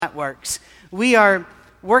that works. We are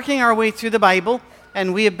working our way through the Bible,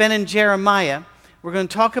 and we have been in Jeremiah. We're going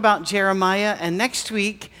to talk about Jeremiah, and next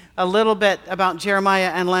week, a little bit about Jeremiah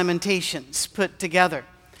and Lamentations put together.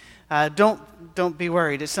 Don't be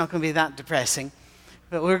worried. It's not going to be that depressing,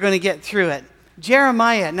 but we're going to get through it.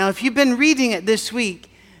 Jeremiah. Now, if you've been reading it this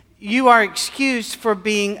week, you are excused for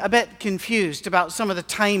being a bit confused about some of the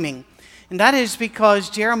timing, and that is because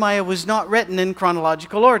Jeremiah was not written in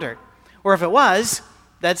chronological order, or if it was,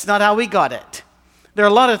 that's not how we got it. There are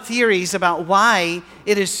a lot of theories about why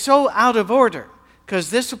it is so out of order,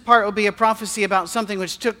 because this part will be a prophecy about something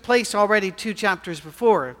which took place already 2 chapters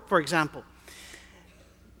before, for example.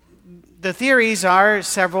 The theories are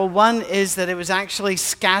several. One is that it was actually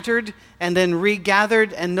scattered and then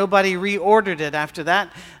regathered, and nobody reordered it after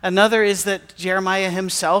that. Another is that Jeremiah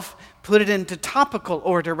himself put it into topical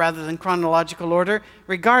order rather than chronological order.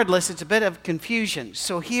 Regardless, it's a bit of confusion.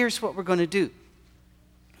 So here's what we're going to do.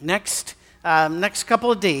 Next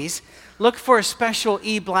couple of days, look for a special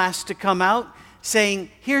e-blast to come out saying,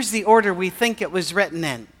 here's the order we think it was written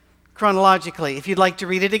in, chronologically, if you'd like to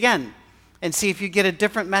read it again and see if you get a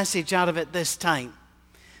different message out of it this time.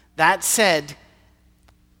 That said,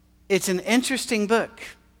 it's an interesting book.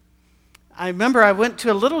 I remember I went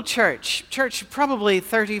to a little church probably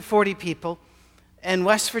 30, 40 people in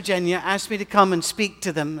West Virginia, asked me to come and speak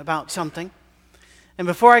to them about something. And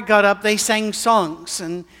before I got up, they sang songs.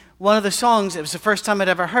 And one of the songs, it was the first time I'd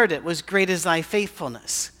ever heard it, was Great Is Thy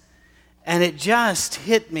Faithfulness. And it just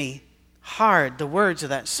hit me hard, the words of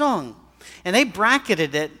that song. And they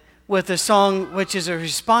bracketed it with a song which is a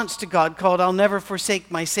response to God called I'll Never Forsake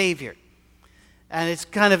My Savior. And it's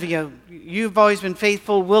kind of, you've always been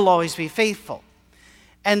faithful, we'll always be faithful.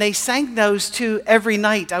 And they sang those two every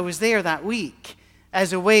night I was there that week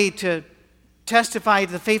as a way to testify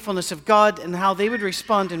to the faithfulness of God and how they would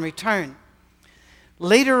respond in return.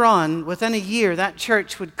 Later on, within a year, that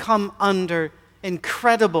church would come under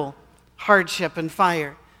incredible hardship and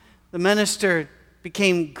fire. The minister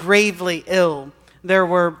became gravely ill. There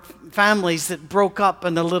were families that broke up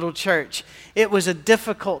in the little church. It was a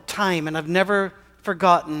difficult time, and I've never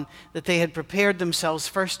forgotten that they had prepared themselves,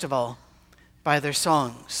 first of all, by their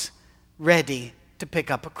songs, ready to pick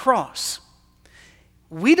up a cross.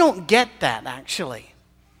 We don't get that, actually,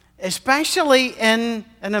 especially in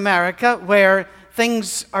America, where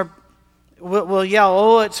things are, we'll yell,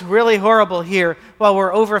 oh, it's really horrible here, while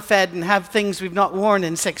we're overfed and have things we've not worn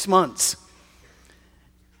in 6 months.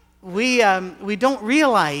 We don't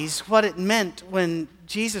realize what it meant when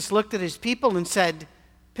Jesus looked at his people and said,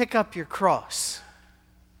 pick up your cross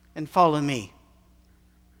and follow me.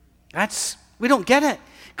 We don't get it.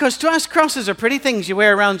 Because to us, crosses are pretty things you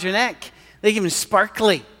wear around your neck. They're even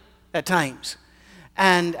sparkly at times.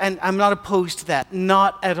 And I'm not opposed to that.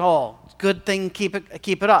 Not at all. Good thing, keep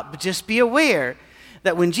it up. But just be aware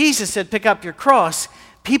that when Jesus said, pick up your cross,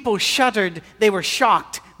 people shuddered. They were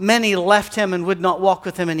shocked. Many left him and would not walk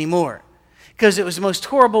with him anymore. Because it was the most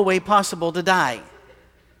horrible way possible to die.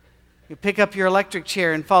 You pick up your electric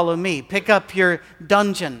chair and follow me. Pick up your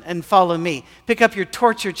dungeon and follow me. Pick up your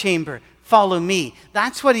torture chamber. Follow me.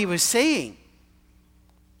 That's what he was saying.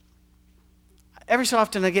 Every so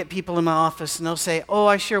often I get people in my office and they'll say, oh,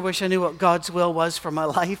 I sure wish I knew what God's will was for my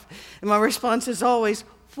life. And my response is always,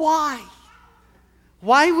 why?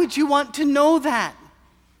 Why would you want to know that?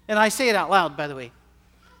 And I say it out loud, by the way.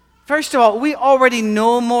 First of all, we already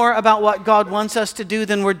know more about what God wants us to do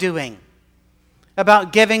than we're doing.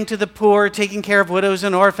 About giving to the poor, taking care of widows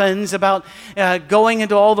and orphans, about going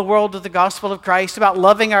into all the world with the gospel of Christ, about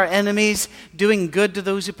loving our enemies, doing good to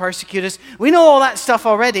those who persecute us. We know all that stuff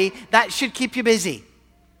already. That should keep you busy.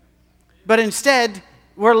 But instead,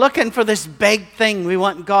 we're looking for this big thing. We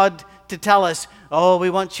want God to tell us, oh, we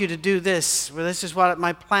want you to do this. Well, this is what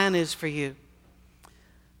my plan is for you.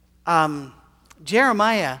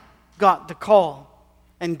 Jeremiah got the call,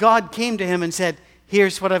 and God came to him and said,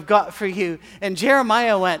 here's what I've got for you. And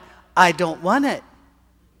Jeremiah went, I don't want it.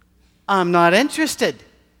 I'm not interested.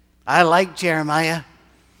 I like Jeremiah.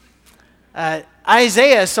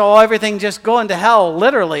 Isaiah saw everything just going to hell,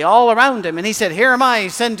 literally, all around him. And he said, here am I,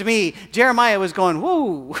 send me. Jeremiah was going,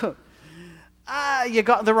 whoo, you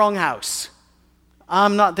got the wrong house.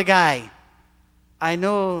 I'm not the guy. I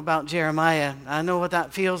know about Jeremiah. I know what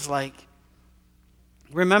that feels like.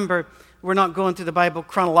 Remember, we're not going through the Bible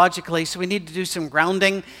chronologically, so we need to do some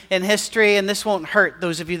grounding in history, and this won't hurt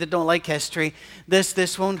those of you that don't like history.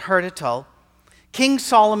 This won't hurt at all. King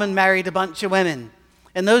Solomon married a bunch of women,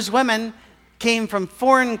 and those women came from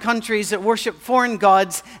foreign countries that worship foreign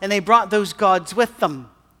gods, and they brought those gods with them.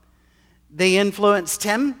 They influenced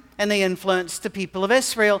him, and they influenced the people of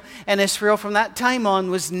Israel. And Israel from that time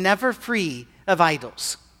on was never free of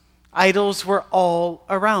idols. Idols were all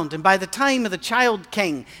around. And by the time of the child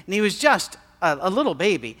king, and he was just a little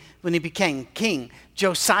baby when he became king,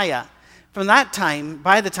 Josiah, from that time,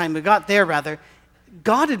 by the time we got there rather,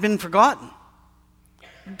 God had been forgotten.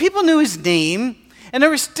 People knew his name, and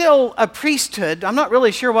there was still a priesthood. I'm not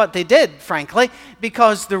really sure what they did, frankly,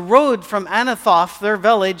 because the road from Anathoth, their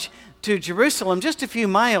village, to Jerusalem, just a few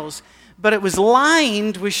miles, but it was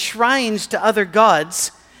lined with shrines to other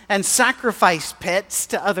gods and sacrifice pits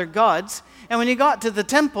to other gods. And when you got to the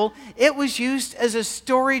temple, it was used as a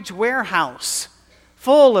storage warehouse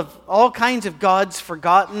full of all kinds of gods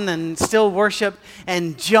forgotten and still worshipped,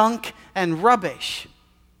 and junk and rubbish.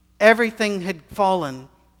 Everything had fallen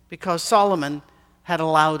because Solomon had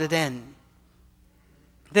allowed it in.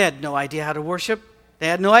 They had no idea how to worship. They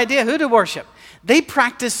had no idea who to worship. They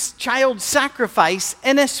practiced child sacrifice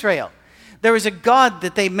in Israel. There was a god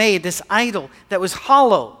that they made, this idol that was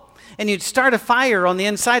hollow, and you'd start a fire on the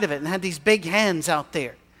inside of it and had these big hands out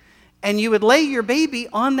there. And you would lay your baby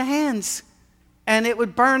on the hands, and it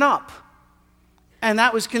would burn up. And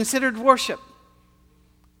that was considered worship.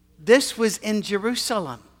 This was in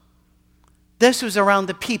Jerusalem. This was around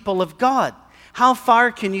the people of God. How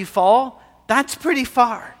far can you fall? That's pretty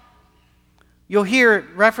far. You'll hear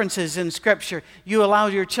references in Scripture. You allow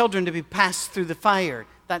your children to be passed through the fire.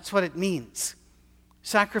 That's what it means.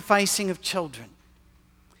 Sacrificing of children.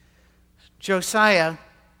 Josiah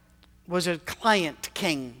was a client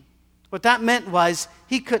king. What that meant was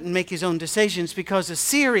he couldn't make his own decisions because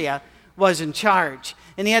Assyria was in charge.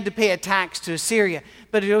 And he had to pay a tax to Assyria.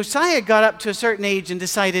 But Josiah got up to a certain age and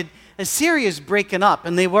decided Assyria's breaking up.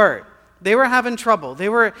 And they were. They were having trouble. They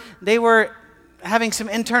were having some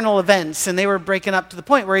internal events, and they were breaking up to the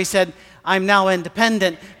point where he said, I'm now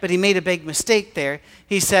independent, but he made a big mistake there.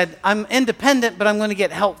 He said, I'm independent, but I'm going to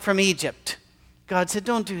get help from Egypt. God said,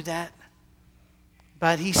 don't do that.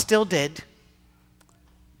 But he still did.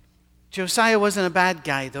 Josiah wasn't a bad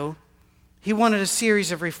guy, though. He wanted a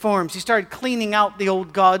series of reforms. He started cleaning out the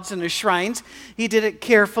old gods and the shrines. He did it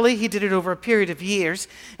carefully. He did it over a period of years.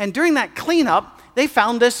 And during that cleanup, they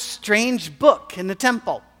found this strange book in the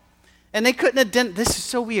temple. And they couldn't this is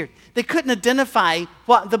so weird. They couldn't identify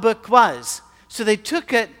what the book was. So they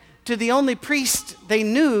took it to the only priest they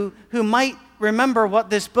knew who might remember what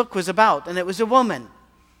this book was about. And it was a woman,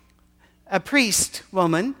 a priest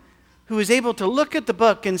woman, who was able to look at the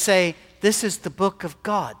book and say, this is the book of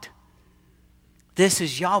God. This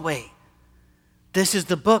is Yahweh. This is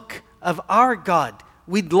the book of our God.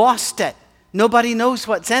 We'd lost it. Nobody knows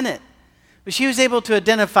what's in it. But she was able to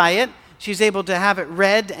identify it. She was able to have it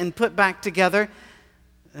read and put back together.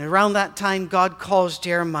 And around that time, God calls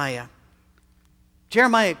Jeremiah.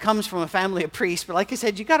 Jeremiah comes from a family of priests, but like I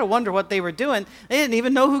said, you got to wonder what they were doing. They didn't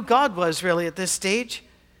even know who God was really at this stage.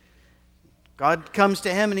 God comes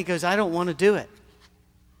to him and he goes, I don't want to do it.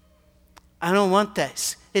 I don't want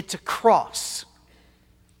this. It's a cross.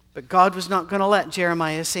 But God was not going to let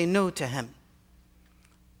Jeremiah say no to him.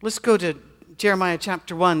 Let's go to Jeremiah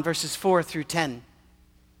chapter 1, verses 4 through 10.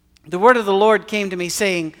 The word of the Lord came to me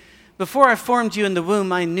saying, before I formed you in the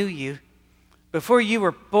womb, I knew you. Before you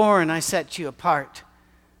were born, I set you apart.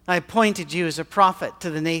 I appointed you as a prophet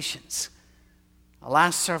to the nations.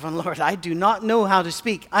 Alas, servant Lord, I do not know how to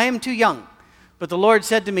speak. I am too young. But the Lord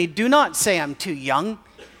said to me, do not say I'm too young.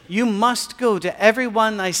 You must go to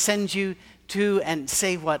everyone I send you to and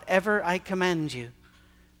say whatever I command you.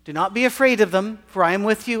 Do not be afraid of them, for I am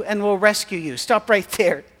with you and will rescue you. Stop right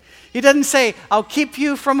there. He doesn't say, I'll keep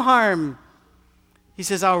you from harm. He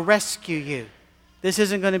says, I'll rescue you. This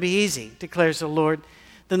isn't going to be easy, declares the Lord.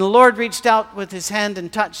 Then the Lord reached out with his hand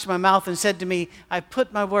and touched my mouth and said to me, I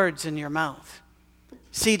put my words in your mouth.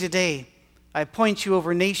 See, today I appoint you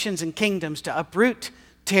over nations and kingdoms to uproot,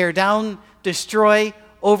 tear down, destroy,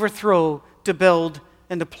 overthrow, to build,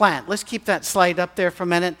 and to plant. Let's keep that slide up there for a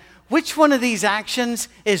minute. Which one of these actions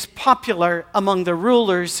is popular among the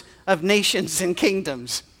rulers of nations and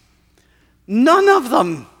kingdoms? None of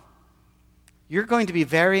them. You're going to be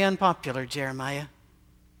very unpopular, Jeremiah.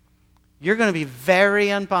 You're going to be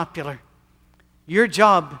very unpopular. Your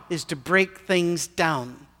job is to break things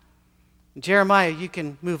down. Jeremiah, you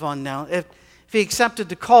can move on now. If he accepted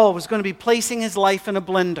the call, was going to be placing his life in a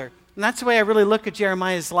blender. And that's the way I really look at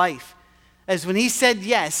Jeremiah's life. As when he said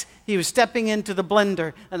yes, he was stepping into the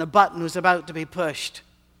blender and a button was about to be pushed.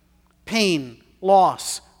 Pain,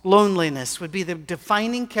 loss, loneliness would be the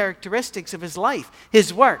defining characteristics of his life,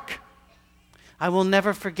 his work. I will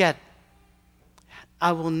never forget.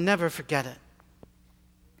 I will never forget it.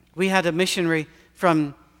 We had a missionary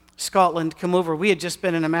from Scotland come over. We had just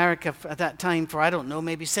been in America at that time for, I don't know,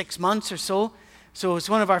 maybe 6 months or so. So it was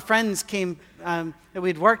one of our friends came that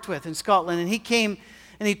we'd worked with in Scotland, and he came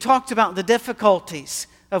and he talked about the difficulties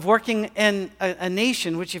of working in a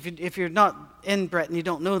nation which, if you're not in Britain, you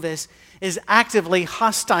don't know this, is actively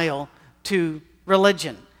hostile to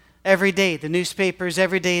religion. Every day, the newspapers,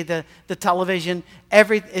 every day, the television,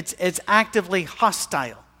 it's actively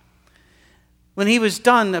hostile. When he was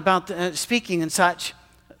done about speaking and such,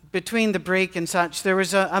 between the break and such, there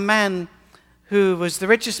was a man who was the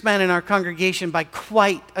richest man in our congregation by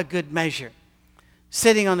quite a good measure,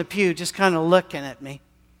 sitting on the pew, just kind of looking at me.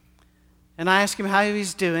 And I asked him how he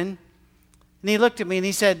was doing, and he looked at me and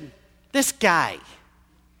he said, "This guy,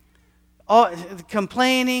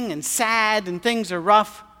 complaining and sad and things are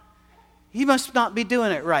rough, he must not be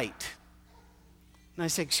doing it right." And I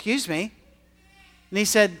said, "Excuse me?" And he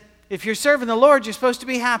said, "If you're serving the Lord, you're supposed to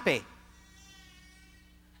be happy.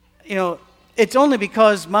 You know, it's only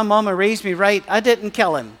because my mama raised me right, I didn't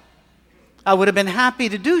kill him. I would have been happy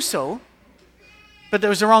to do so, but there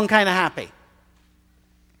was the wrong kind of happy."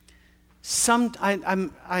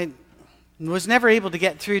 I was never able to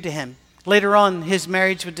get through to him. Later on, his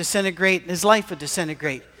marriage would disintegrate, his life would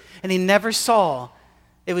disintegrate. And he never saw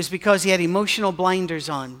it was because he had emotional blinders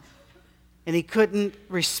on. And he couldn't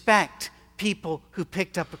respect people who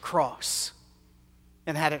picked up a cross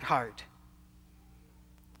and had it hard.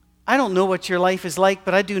 I don't know what your life is like,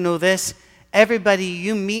 but I do know this. Everybody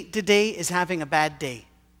you meet today is having a bad day.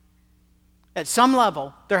 At some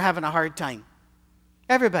level, they're having a hard time.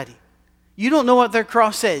 Everybody. You don't know what their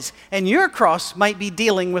cross is, and your cross might be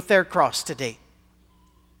dealing with their cross today.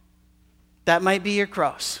 That might be your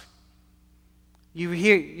cross. You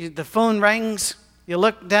hear, the phone rings, you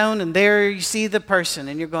look down, and there you see the person,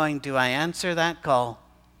 and you're going, "Do I answer that call?"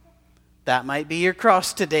 That might be your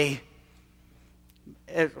cross today.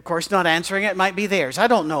 Of course, not answering it might be theirs. I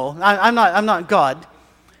don't know. I'm not God.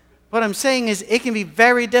 What I'm saying is it can be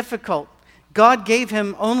very difficult. God gave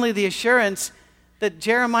him only the assurance that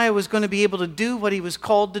Jeremiah was going to be able to do what he was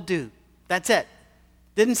called to do. That's it.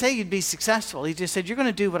 Didn't say you'd be successful. He just said, "You're going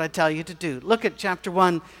to do what I tell you to do." Look at chapter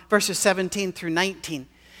 1, verses 17 through 19.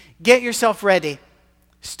 "Get yourself ready.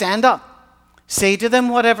 Stand up. Say to them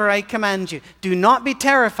whatever I command you. Do not be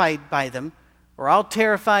terrified by them, or I'll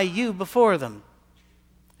terrify you before them."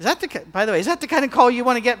 By the way, is that the kind of call you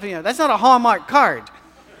want to get? That's not a Hallmark card.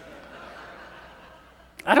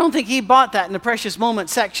 I don't think he bought that in the Precious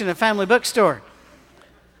Moments section of Family Bookstore.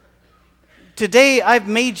 "Today I've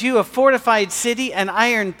made you a fortified city, an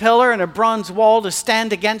iron pillar, and a bronze wall to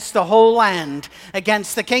stand against the whole land,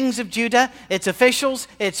 against the kings of Judah, its officials,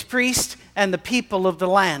 its priests, and the people of the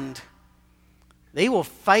land. They will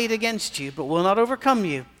fight against you, but will not overcome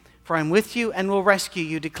you, for I'm with you and will rescue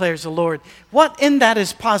you, declares the Lord." What in that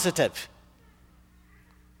is positive?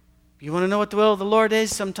 You want to know what the will of the Lord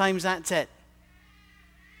is? Sometimes that's it.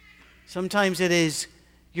 Sometimes it is,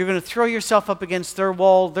 you're going to throw yourself up against their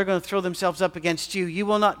wall. They're going to throw themselves up against you. You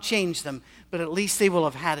will not change them, but at least they will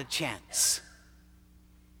have had a chance.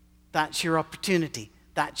 That's your opportunity.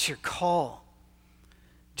 That's your call.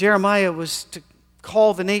 Jeremiah was to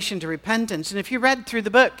call the nation to repentance. And if you read through the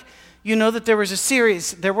book, you know that there was a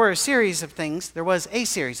series of things.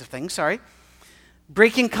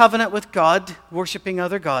 Breaking covenant with God, worshiping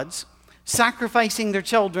other gods, sacrificing their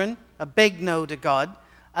children, a big no to God,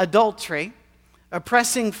 adultery,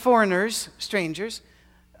 oppressing foreigners, strangers,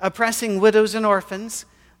 oppressing widows and orphans,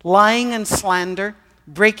 lying and slander,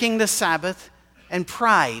 breaking the Sabbath, and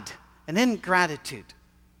pride and ingratitude.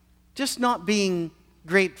 Just not being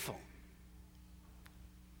grateful.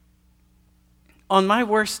 On my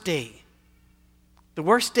worst day, the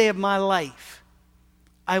worst day of my life,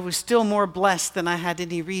 I was still more blessed than I had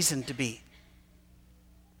any reason to be.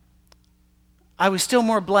 I was still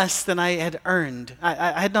more blessed than I had earned.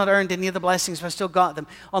 I had not earned any of the blessings, but I still got them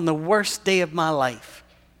on the worst day of my life.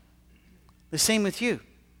 The same with you.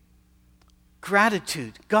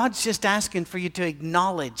 Gratitude. God's just asking for you to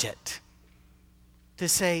acknowledge it. To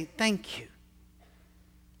say, thank you.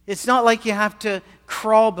 It's not like you have to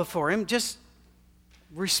crawl before Him. Just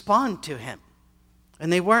respond to Him.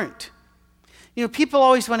 And they weren't. You know, people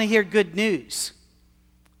always want to hear good news.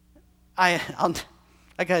 I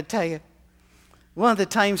got to tell you, one of the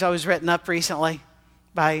times I was written up recently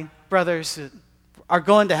by brothers that are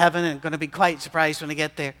going to heaven and going to be quite surprised when they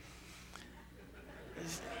get there,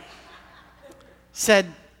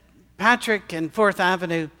 said Patrick and 4th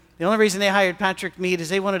Avenue, the only reason they hired Patrick Mead is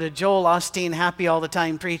they wanted a Joel Osteen happy all the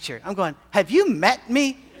time preacher. I'm going, have you met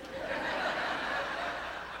me?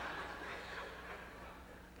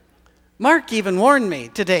 Mark even warned me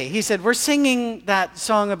today. He said, we're singing that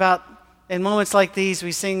song about, in moments like these,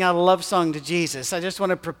 we sing out a love song to Jesus. I just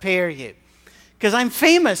want to prepare you. Because I'm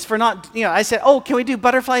famous for not, I said, oh, can we do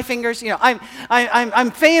butterfly fingers?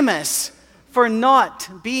 I'm famous for not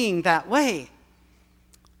being that way.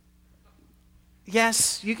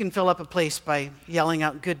 Yes, you can fill up a place by yelling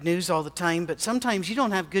out good news all the time, but sometimes you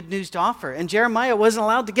don't have good news to offer. And Jeremiah wasn't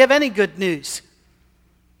allowed to give any good news.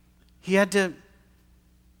 He had to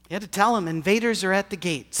tell him, invaders are at the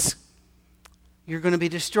gates. You're going to be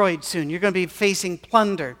destroyed soon. You're going to be facing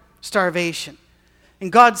plunder, starvation.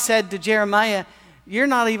 And God said to Jeremiah, you're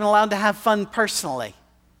not even allowed to have fun personally.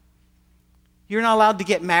 You're not allowed to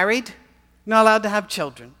get married. You're not allowed to have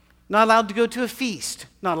children. Not allowed to go to a feast.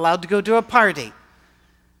 Not allowed to go to a party.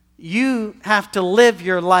 You have to live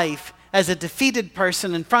your life as a defeated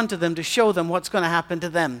person in front of them to show them what's going to happen to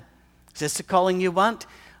them. Is this the calling you want?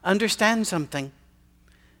 Understand something.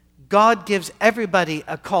 God gives everybody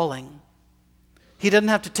a calling. He doesn't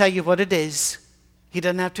have to tell you what it is. He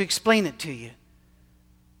doesn't have to explain it to you.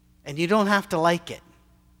 And you don't have to like it.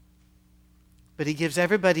 But he gives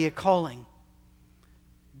everybody a calling.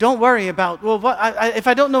 Don't worry about, if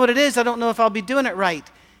I don't know what it is, I don't know if I'll be doing it right.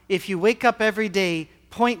 If you wake up every day,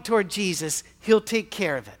 point toward Jesus, he'll take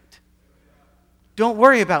care of it. Don't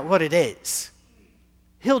worry about what it is.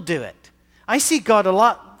 He'll do it. I see God a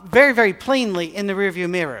lot, very, very plainly in the rearview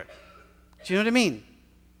mirror. Do you know what I mean?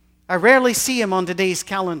 I rarely see him on today's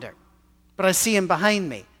calendar, but I see him behind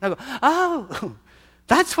me. I go, oh,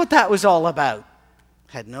 that's what that was all about.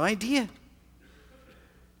 Had no idea.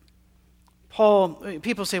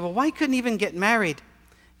 People say, well, why couldn't he even get married?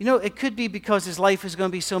 It could be because his life is going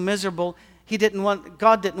to be so miserable. God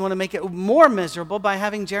didn't want to make it more miserable by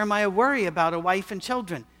having Jeremiah worry about a wife and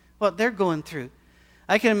children, what they're going through.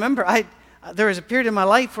 I can remember, there was a period in my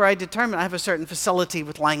life where I determined, I have a certain facility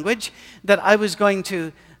with language, that I was going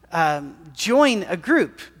to join a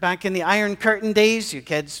group back in the Iron Curtain days. You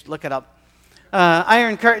kids, look it up.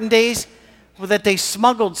 Iron Curtain days, that they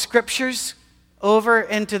smuggled scriptures over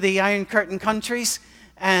into the Iron Curtain countries,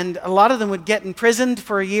 and a lot of them would get imprisoned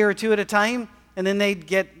for a year or two at a time, and then they'd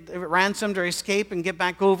get ransomed or escape and get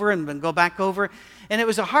back over and then go back over. And it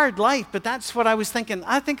was a hard life, but that's what I was thinking.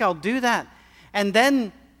 I think I'll do that. And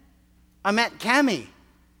then I met Cami,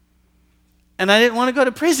 and I didn't want to go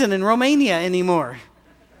to prison in Romania anymore.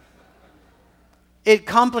 It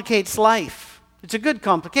complicates life. It's a good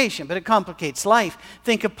complication, but it complicates life.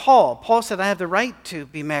 Think of Paul. Paul said, I have the right to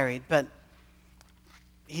be married, but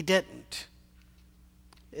he didn't.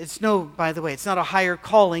 By the way, it's not a higher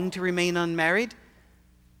calling to remain unmarried.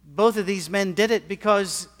 Both of these men did it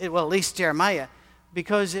because, at least Jeremiah,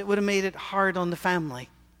 because it would have made it hard on the family.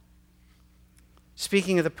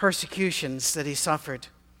 Speaking of the persecutions that he suffered,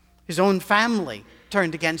 his own family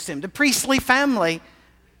turned against him. The priestly family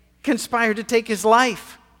conspired to take his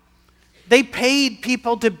life. They paid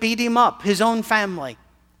people to beat him up, his own family,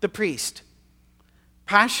 the priest.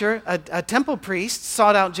 Pashur, a temple priest,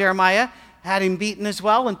 sought out Jeremiah, had him beaten as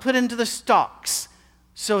well, and put into the stocks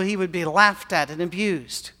so he would be laughed at and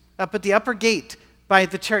abused up at the upper gate by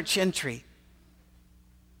the church entry.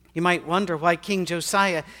 You might wonder why King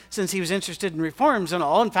Josiah, since he was interested in reforms and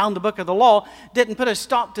all and found the book of the law, didn't put a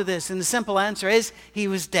stop to this. And the simple answer is he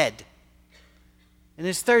was dead. In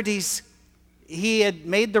his 30s, he had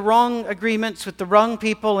made the wrong agreements with the wrong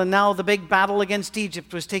people, and now the big battle against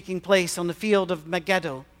Egypt was taking place on the field of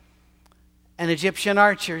Megiddo. And Egyptian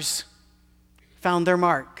archers found their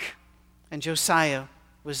mark, and Josiah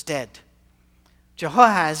was dead.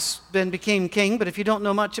 Jehoahaz then became king, but if you don't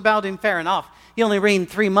know much about him, fair enough. He only reigned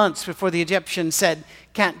 3 months before the Egyptians said,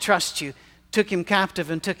 can't trust you, took him captive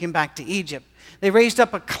and took him back to Egypt. They raised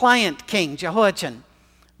up a client king, Jehoiachin,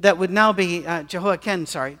 that would now be,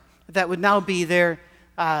 that would now be their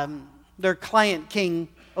client king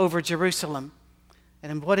over Jerusalem.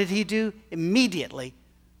 And what did he do? Immediately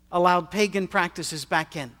allowed pagan practices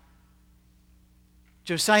back in.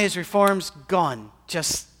 Josiah's reforms gone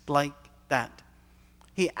just like that.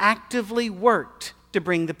 He actively worked to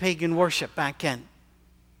bring the pagan worship back in.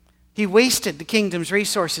 He wasted the kingdom's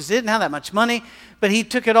resources. He didn't have that much money, but he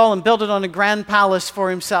took it all and built it on a grand palace for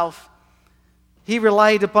himself. He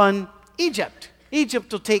relied upon Egypt.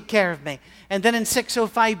 Egypt will take care of me. And then in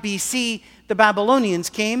 605 BC, the Babylonians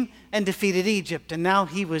came and defeated Egypt, and now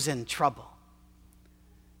he was in trouble.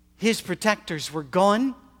 His protectors were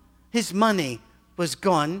gone, his money was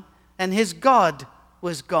gone, and his God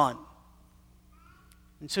was gone.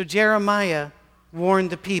 And so Jeremiah warned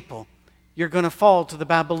the people, you're going to fall to the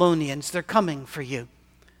Babylonians. They're coming for you,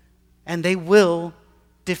 and they will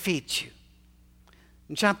defeat you.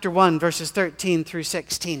 In chapter 1, verses 13 through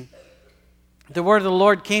 16, The word of the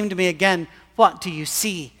Lord came to me again. What do you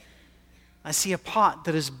see? I see a pot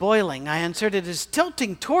that is boiling. I answered, it is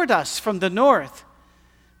tilting toward us from the north.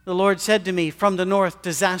 The Lord said to me, from the north,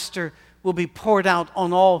 disaster will be poured out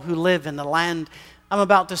on all who live in the land. I'm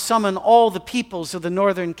about to summon all the peoples of the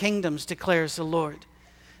northern kingdoms, declares the Lord.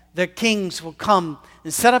 Their kings will come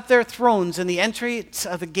and set up their thrones in the entries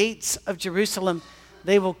of the gates of Jerusalem.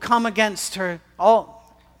 They will come against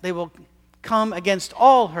all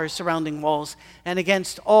her surrounding walls and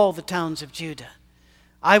against all the towns of Judah.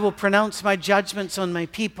 I will pronounce my judgments on my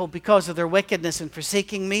people because of their wickedness in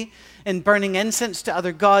forsaking me, in burning incense to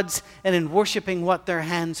other gods, and in worshiping what their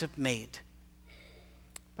hands have made.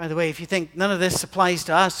 By the way, if you think none of this applies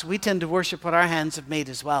to us, we tend to worship what our hands have made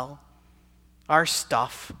as well. Our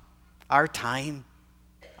stuff, our time,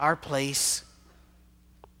 our place.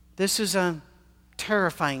 This is a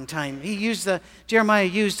terrifying time. Jeremiah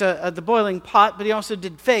used the boiling pot, but he also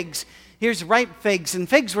did figs. Here's ripe figs, and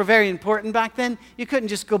figs were very important back then. You couldn't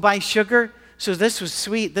just go buy sugar. So this was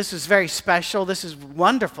sweet. This was very special. This is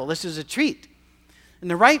wonderful. This is a treat.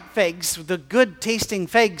 And the ripe figs, the good tasting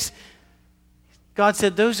figs, God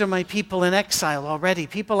said, those are my people in exile already.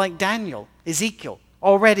 People like Daniel, Ezekiel,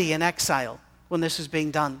 already in exile when this is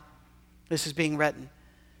being done. This is being written.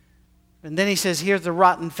 And then he says, here's the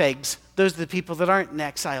rotten figs. Those are the people that aren't in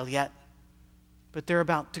exile yet, but they're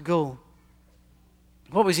about to go.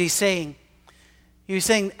 What was he saying? He was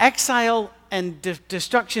saying exile and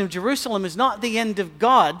destruction of Jerusalem is not the end of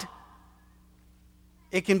God.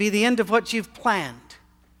 It can be the end of what you've planned.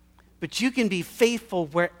 But you can be faithful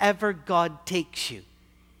wherever God takes you.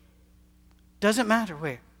 Doesn't matter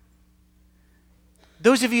where.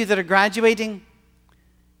 Those of you that are graduating,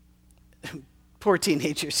 poor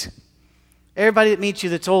teenagers. Everybody that meets you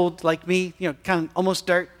that's old, like me, kind of almost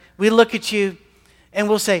dirt, we look at you and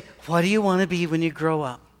we'll say, what do you want to be when you grow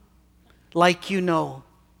up? Like you know.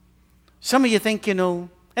 Some of you think you know,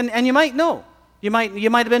 and you might know. You might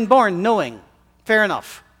have been born knowing. Fair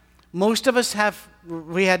enough. Most of us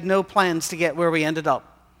we had no plans to get where we ended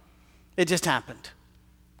up. It just happened.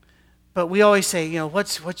 But we always say,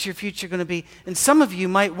 what's your future going to be? And some of you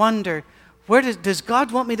might wonder, does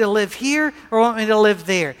God want me to live here or want me to live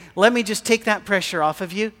there? Let me just take that pressure off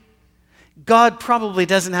of you. God probably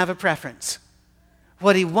doesn't have a preference.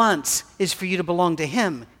 What he wants is for you to belong to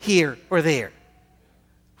him here or there,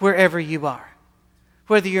 wherever you are.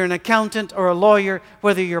 Whether you're an accountant or a lawyer,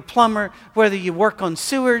 whether you're a plumber, whether you work on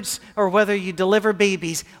sewers, or whether you deliver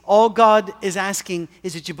babies, all God is asking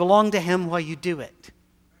is that you belong to him while you do it.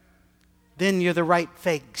 Then you're the right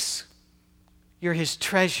figs. You're his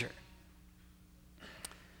treasure.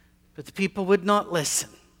 But the people would not listen.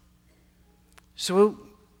 So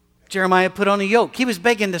Jeremiah put on a yoke. He was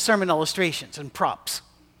big into sermon illustrations and props.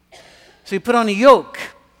 So he put on a yoke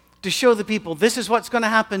to show the people, this is what's going to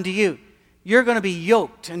happen to you. You're going to be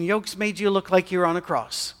yoked, and yokes made you look like you're on a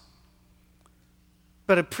cross.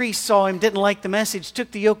 But a priest saw him, didn't like the message, took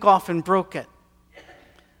the yoke off and broke it.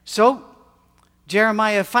 So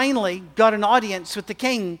Jeremiah finally got an audience with the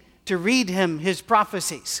king to read him his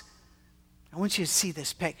prophecies. I want you to see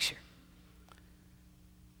this picture.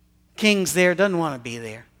 King's there, doesn't want to be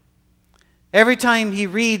there. Every time he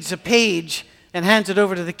reads a page and hands it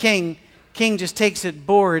over to the king, king just takes it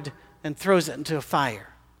bored and throws it into a fire.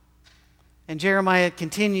 And Jeremiah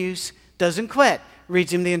continues, doesn't quit,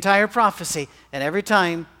 reads him the entire prophecy, and every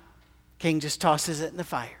time, king just tosses it in the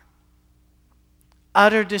fire.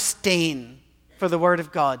 Utter disdain for the word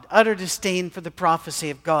of God, utter disdain for the prophecy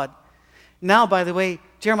of God. Now, by the way,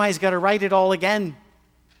 Jeremiah's got to write it all again.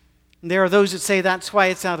 And there are those that say that's why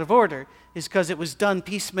it's out of order, is because it was done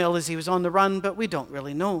piecemeal as he was on the run, but we don't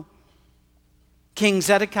really know. King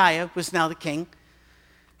Zedekiah was now the king.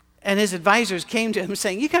 And his advisors came to him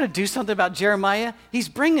saying, you got to do something about Jeremiah. He's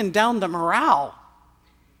bringing down the morale.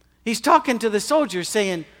 He's talking to the soldiers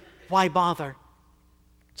saying, why bother?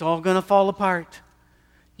 It's all going to fall apart.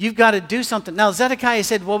 You've got to do something. Now Zedekiah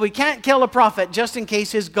said, well, we can't kill a prophet just in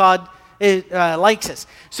case his God likes us.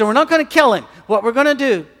 So we're not going to kill him. What we're going to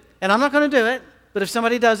do, and I'm not going to do it, but if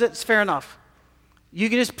somebody does it, it's fair enough. You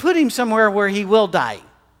can just put him somewhere where he will die,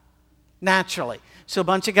 naturally. So a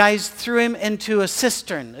bunch of guys threw him into a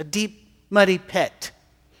cistern, a deep, muddy pit,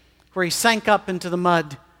 where he sank up into the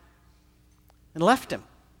mud and left him.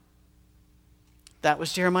 That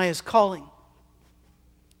was Jeremiah's calling.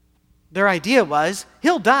 Their idea was,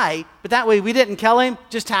 he'll die, but that way we didn't kill him,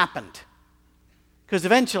 just happened. Because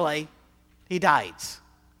eventually, he dies.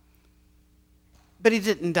 But he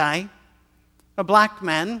didn't die. A black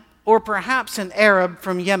man, or perhaps an Arab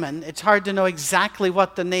from Yemen, it's hard to know exactly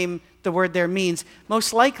what the name the word there means.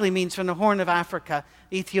 Most likely means from the Horn of Africa,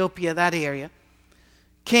 Ethiopia, that area.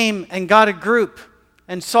 Came and got a group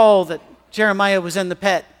and saw that Jeremiah was in the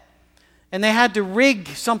pit. And they had to rig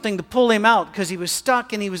something to pull him out because he was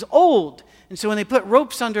stuck and he was old. And so when they put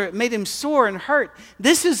ropes under it made him sore and hurt.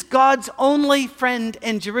 This is God's only friend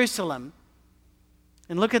in Jerusalem.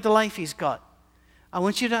 And look at the life he's got. I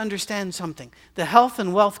want you to understand something. The health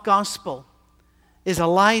and wealth gospel is a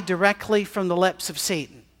lie directly from the lips of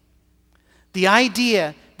Satan. The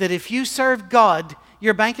idea that if you serve God,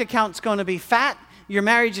 your bank account's going to be fat, your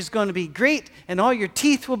marriage is going to be great, and all your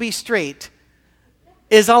teeth will be straight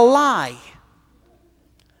is a lie.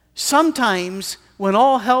 Sometimes when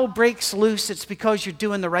all hell breaks loose, it's because you're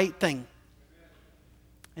doing the right thing.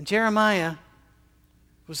 And Jeremiah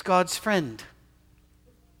was God's friend.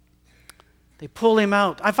 They pull him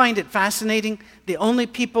out. I find it fascinating. The only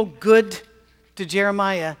people good to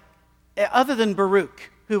Jeremiah, other than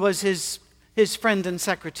Baruch, who was his friend and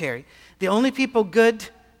secretary, the only people good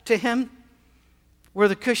to him were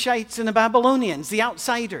the Cushites and the Babylonians, the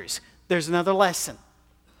outsiders. There's another lesson.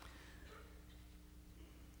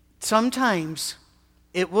 Sometimes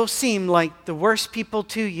it will seem like the worst people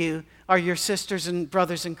to you are your sisters and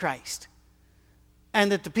brothers in Christ,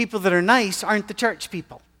 and that the people that are nice aren't the church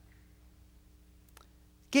people.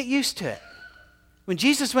 Get used to it. When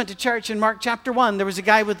Jesus went to church in Mark chapter 1, there was a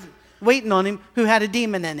guy waiting on him who had a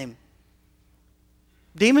demon in him.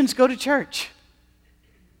 Demons go to church.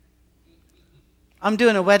 I'm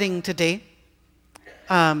doing a wedding today,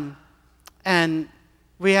 and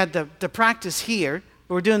we had the practice here.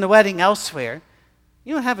 We're doing the wedding elsewhere.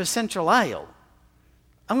 You don't have a central aisle.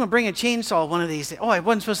 I'm going to bring a chainsaw one of these days. Oh, I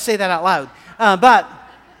wasn't supposed to say that out loud.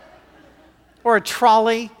 Or a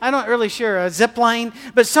trolley. I'm not really sure, a zip line.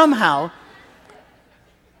 But somehow,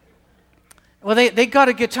 well, they got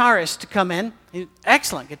a guitarist to come in.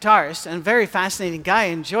 Excellent guitarist and a very fascinating guy. I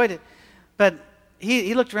enjoyed it. But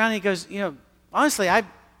he looked around and he goes, honestly, I've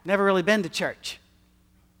never really been to church.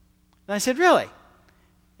 And I said, really?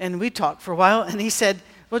 And we talked for a while, and he said,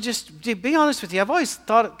 well, just to be honest with you, I've always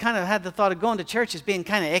had the thought of going to church as being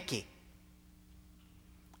kind of icky.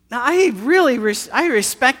 Now, I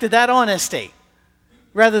respected that honesty.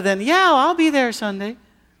 Rather than, I'll be there Sunday.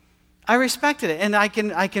 I respected it, and I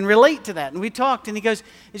can relate to that. And we talked, and he goes,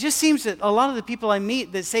 it just seems that a lot of the people I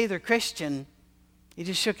meet that say they're Christian, he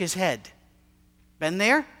just shook his head. Been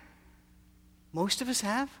there? Most of us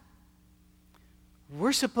have.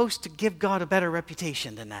 We're supposed to give God a better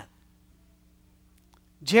reputation than that.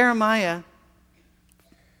 Jeremiah,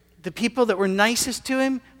 the people that were nicest to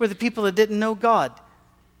him were the people that didn't know God.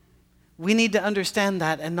 We need to understand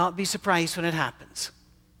that and not be surprised when it happens.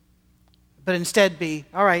 But instead be,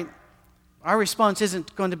 all right, our response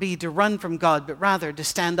isn't going to be to run from God, but rather to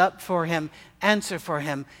stand up for him, answer for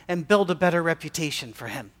him, and build a better reputation for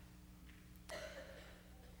him.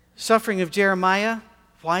 Suffering of Jeremiah,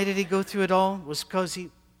 why did he go through it all? It was because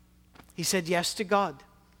he said yes to God.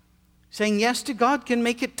 Saying yes to God can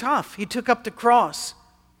make it tough. He took up the cross.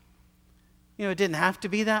 It didn't have to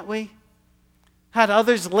be that way. Had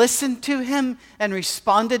others listened to him and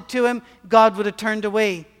responded to him, God would have turned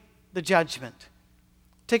away the judgment.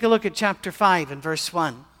 Take a look at chapter 5 and verse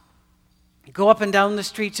 1. Go up and down the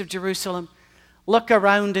streets of Jerusalem. Look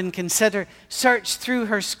around and consider. Search through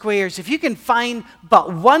her squares. If you can find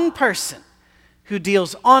but one person who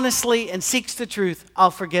deals honestly and seeks the truth,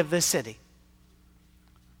 I'll forgive this city.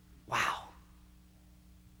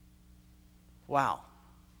 Wow.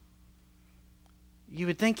 You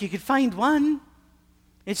would think you could find one.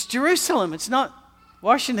 It's Jerusalem. It's not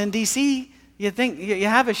Washington, D.C. You think you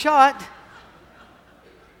have a shot.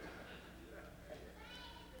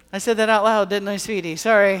 I said that out loud, didn't I, sweetie?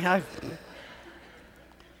 Sorry.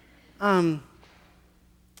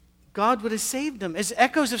 God would have saved them. It's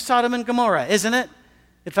echoes of Sodom and Gomorrah, isn't it?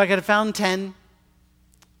 If I could have found 10,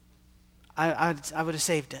 I would have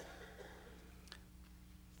saved it.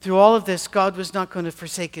 Through all of this, God was not going to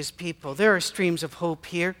forsake his people. There are streams of hope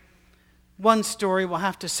here. One story will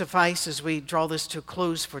have to suffice as we draw this to a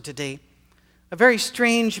close for today. A very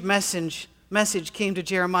strange message came to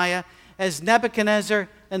Jeremiah as Nebuchadnezzar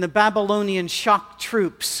and the Babylonian shock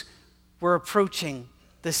troops were approaching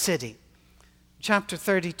the city. Chapter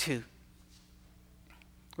 32.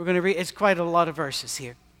 We're going to read, it's quite a lot of verses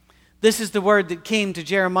here. This is the word that came to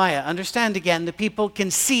Jeremiah. Understand again, the people can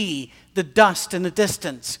see the dust in the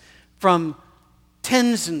distance from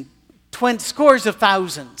tens and scores of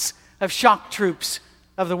thousands of shock troops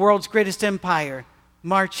of the world's greatest empire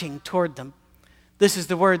marching toward them. This is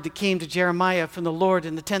the word that came to Jeremiah from the Lord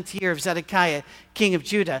in the 10th year of Zedekiah, king of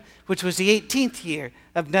Judah, which was the 18th year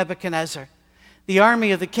of Nebuchadnezzar. The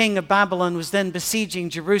army of the king of Babylon was then besieging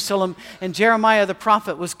Jerusalem, and Jeremiah the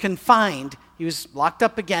prophet was confined. He was locked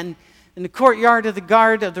up again in the courtyard of the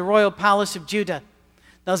guard of the royal palace of Judah.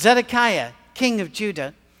 Now Zedekiah, king of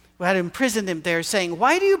Judah, who had imprisoned him there, saying,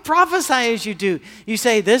 "Why do you prophesy as you do? You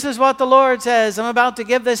say, 'This is what the Lord says, I'm about to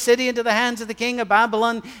give this city into the hands of the king of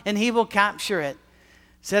Babylon, and he will capture it.'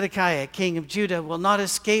 Zedekiah, king of Judah, will not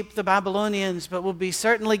escape the Babylonians, but will be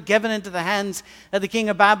certainly given into the hands of the king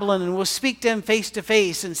of Babylon, and will speak to him face to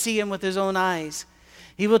face and see him with his own eyes.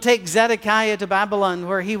 He will take Zedekiah to Babylon,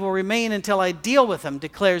 where he will remain until I deal with him,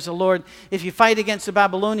 declares the Lord. If you fight against the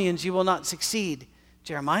Babylonians, you will not succeed."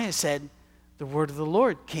 Jeremiah said, "The word of the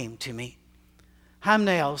Lord came to me.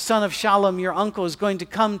 Hamneel, son of Shallum, your uncle, is going to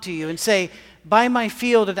come to you and say, 'Buy my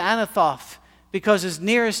field at Anathoth, because as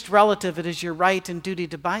nearest relative it is your right and duty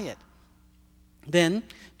to buy it.'" Then,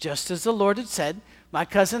 just as the Lord had said, my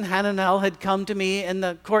cousin Hananel had come to me in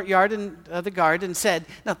the courtyard of the guard and said,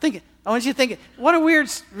 now think, I want you to think, what a weird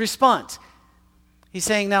response. He's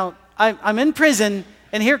saying, now, I'm in prison,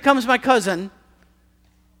 and here comes my cousin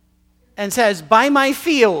and says, "Buy my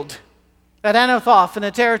field at Anathoth in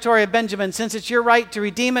the territory of Benjamin, since it's your right to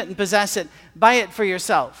redeem it and possess it. Buy it for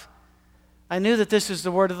yourself." I knew that this was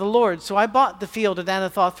the word of the Lord, so I bought the field at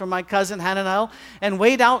Anathoth from my cousin Hananel and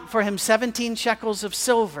weighed out for him 17 shekels of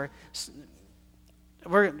silver.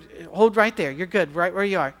 Hold right there. You're good, right where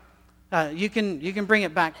you are. You can bring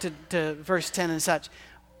it back to verse 10 and such.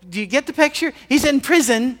 Do you get the picture? He's in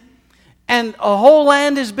prison, and a whole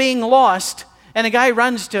land is being lost, and a guy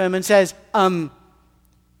runs to him and says,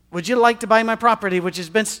 "Would you like to buy my property, which has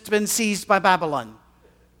been seized by Babylon,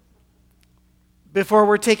 before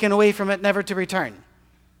we're taken away from it, never to return?"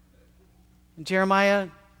 And Jeremiah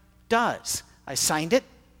does. I signed it,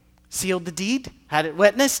 sealed the deed, had it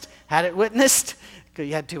witnessed,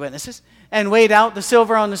 you had 2 witnesses, and weighed out the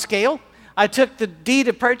silver on the scale. I took the deed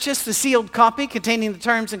of purchase, the sealed copy containing the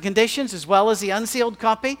terms and conditions, as well as the unsealed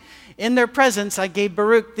copy. In their presence, I gave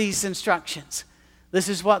Baruch these instructions. "This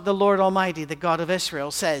is what the Lord Almighty, the God of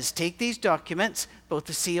Israel, says. Take these documents, both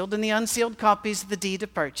the sealed and the unsealed copies of the deed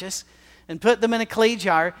of purchase, and put them in a clay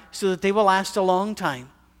jar so that they will last a long time.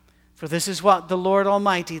 For this is what the Lord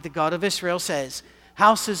Almighty, the God of Israel, says.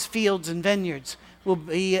 Houses, fields, and vineyards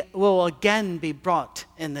will again be brought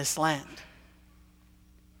in this land."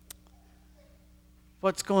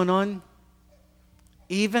 What's going on?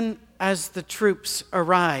 Even as the troops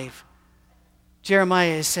arrive,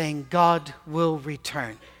 Jeremiah is saying God will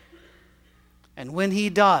return. And when he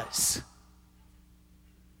does,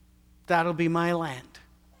 that'll be my land.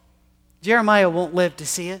 Jeremiah won't live to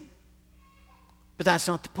see it, but that's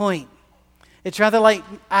not the point. It's rather like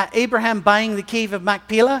Abraham buying the cave of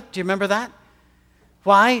Machpelah. Do you remember that?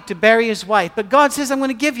 Why? To bury his wife. But God says, "I'm going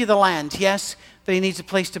to give you the land." Yes, but he needs a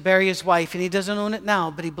place to bury his wife, and he doesn't own it now,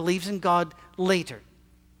 but he believes in God later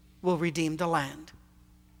will redeem the land.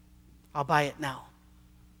 I'll buy it now.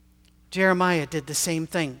 Jeremiah did the same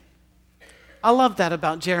thing. I love that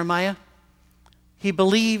about Jeremiah. He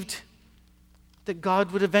believed that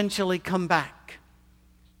God would eventually come back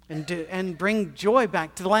and bring joy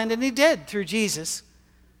back to the land, and he did through Jesus.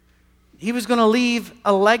 He was going to leave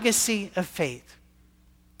a legacy of faith.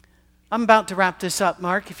 I'm about to wrap this up,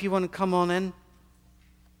 Mark, if you want to come on in.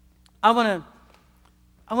 I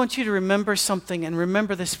want you to remember something, and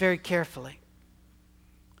remember this very carefully.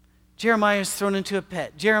 Jeremiah is thrown into a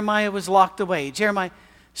pit. Jeremiah was locked away.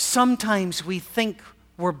 Sometimes we think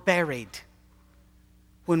we're buried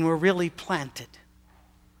when we're really planted.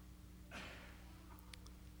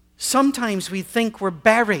 Sometimes we think we're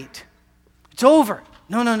buried. It's over.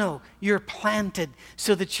 No. You're planted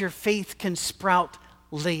so that your faith can sprout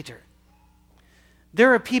later.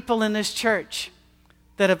 There are people in this church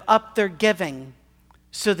that have upped their giving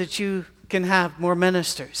so that you can have more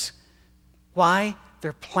ministers. Why?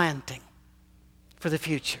 They're planting for the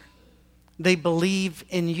future. They believe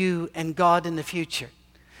in you and God in the future.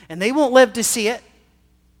 And they won't live to see it,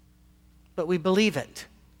 but we believe it.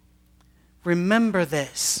 Remember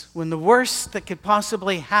this. When the worst that could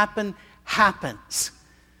possibly happen happens,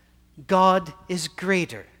 God is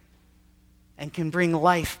greater and can bring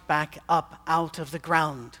life back up out of the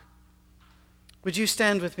ground. Would you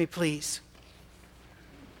stand with me, please?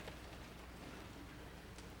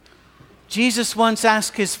 Jesus once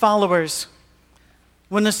asked his followers,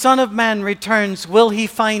 "When the Son of Man returns, will he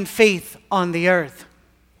find faith on the earth?"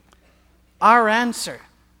 Our answer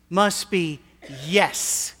must be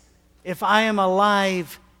yes. If I am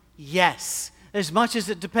alive, yes. As much as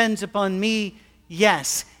it depends upon me,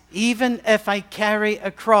 yes. Even if I carry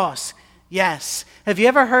a cross, yes. Have you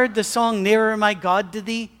ever heard the song, "Nearer My God to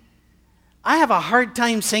Thee"? I have a hard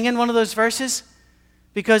time singing one of those verses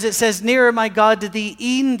Because it says, nearer, my God, to thee,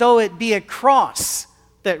 e'en though it be a cross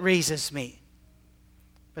that raises me.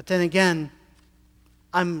 But then again,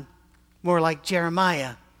 I'm more like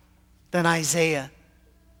Jeremiah than Isaiah.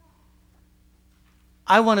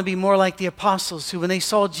 I want to be more like the apostles who, when they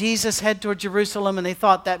saw Jesus head toward Jerusalem and they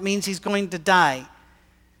thought that means he's going to die,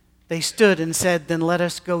 they stood and said, then let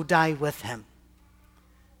us go die with him.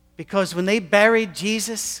 Because when they buried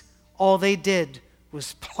Jesus, all they did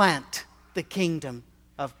was plant the kingdom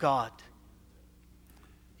of God.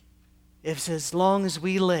 If as long as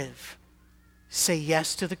we live, say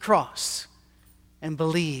yes to the cross and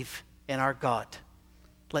believe in our God.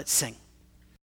 Let's sing.